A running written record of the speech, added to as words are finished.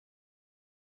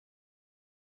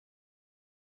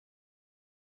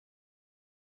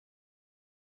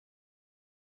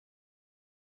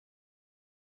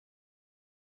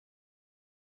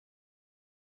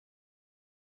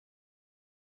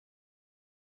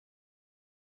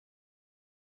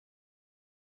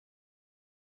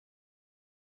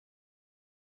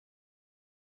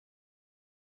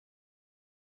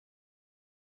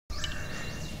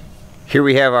Here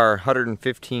we have our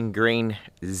 115 grain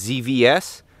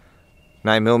ZVS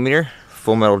 9mm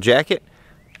full metal jacket.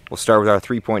 We'll start with our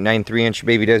 3.93 inch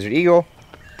Baby Desert Eagle,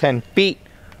 10 feet,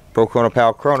 Pro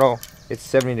Chronopal chrono. It's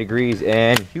 70 degrees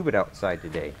and humid outside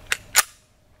today.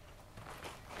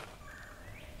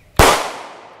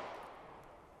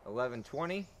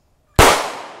 $11.20,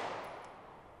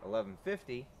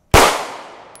 $11.50,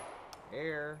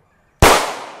 air,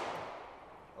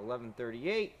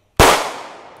 $11.38,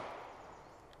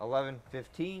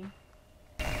 $11.15.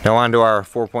 Now on to our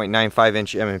 4.95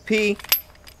 inch M&P.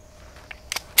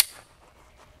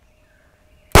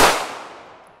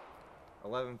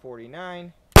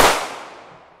 $11.49,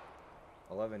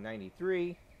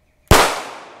 $11.93,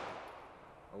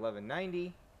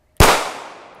 $11.90,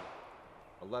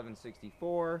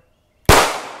 $11.64,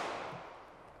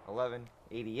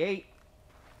 $11.88,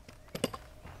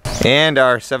 and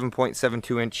our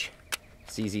 7.72 inch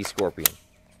CZ Scorpion.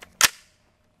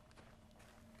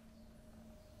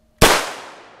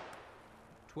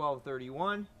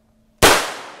 $12.31,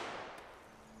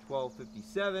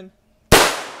 $12.57,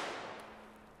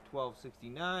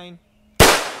 $12.69,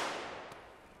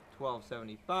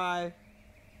 $12.75,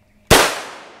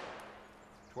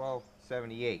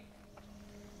 $12.78.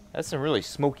 That's some really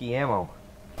smoky ammo.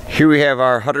 Here we have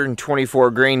our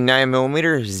 124 grain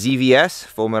 9mm ZVS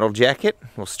full metal jacket.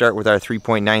 We'll start with our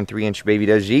 3.93 inch Baby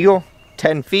Desert Eagle,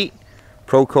 10 feet,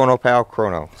 Pro Chronopal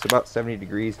chrono. It's about 70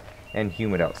 degrees and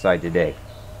humid outside today.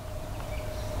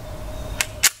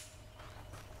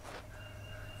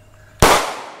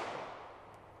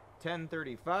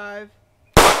 $10.35,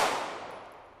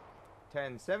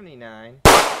 $10.79,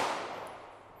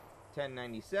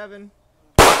 $10.97,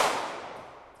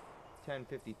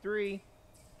 $10.53,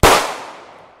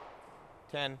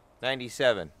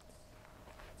 $10.97.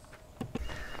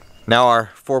 Now our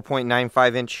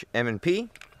 4.95 inch M&P.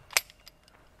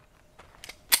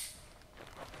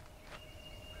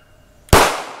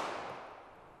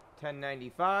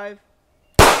 $10.95,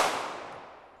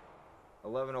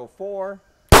 $11.04,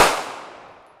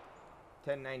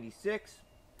 $10.96,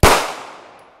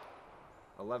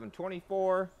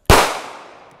 $11.24,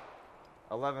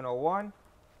 $11.01,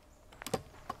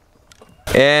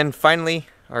 and finally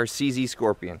our CZ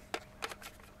Scorpion.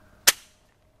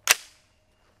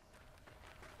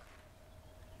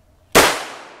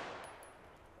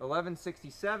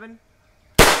 $11.67,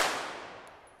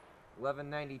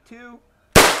 $11.92,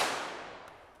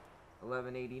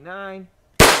 $11.89,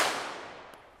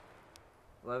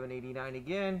 $11.89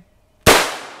 again,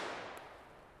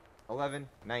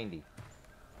 $11.90.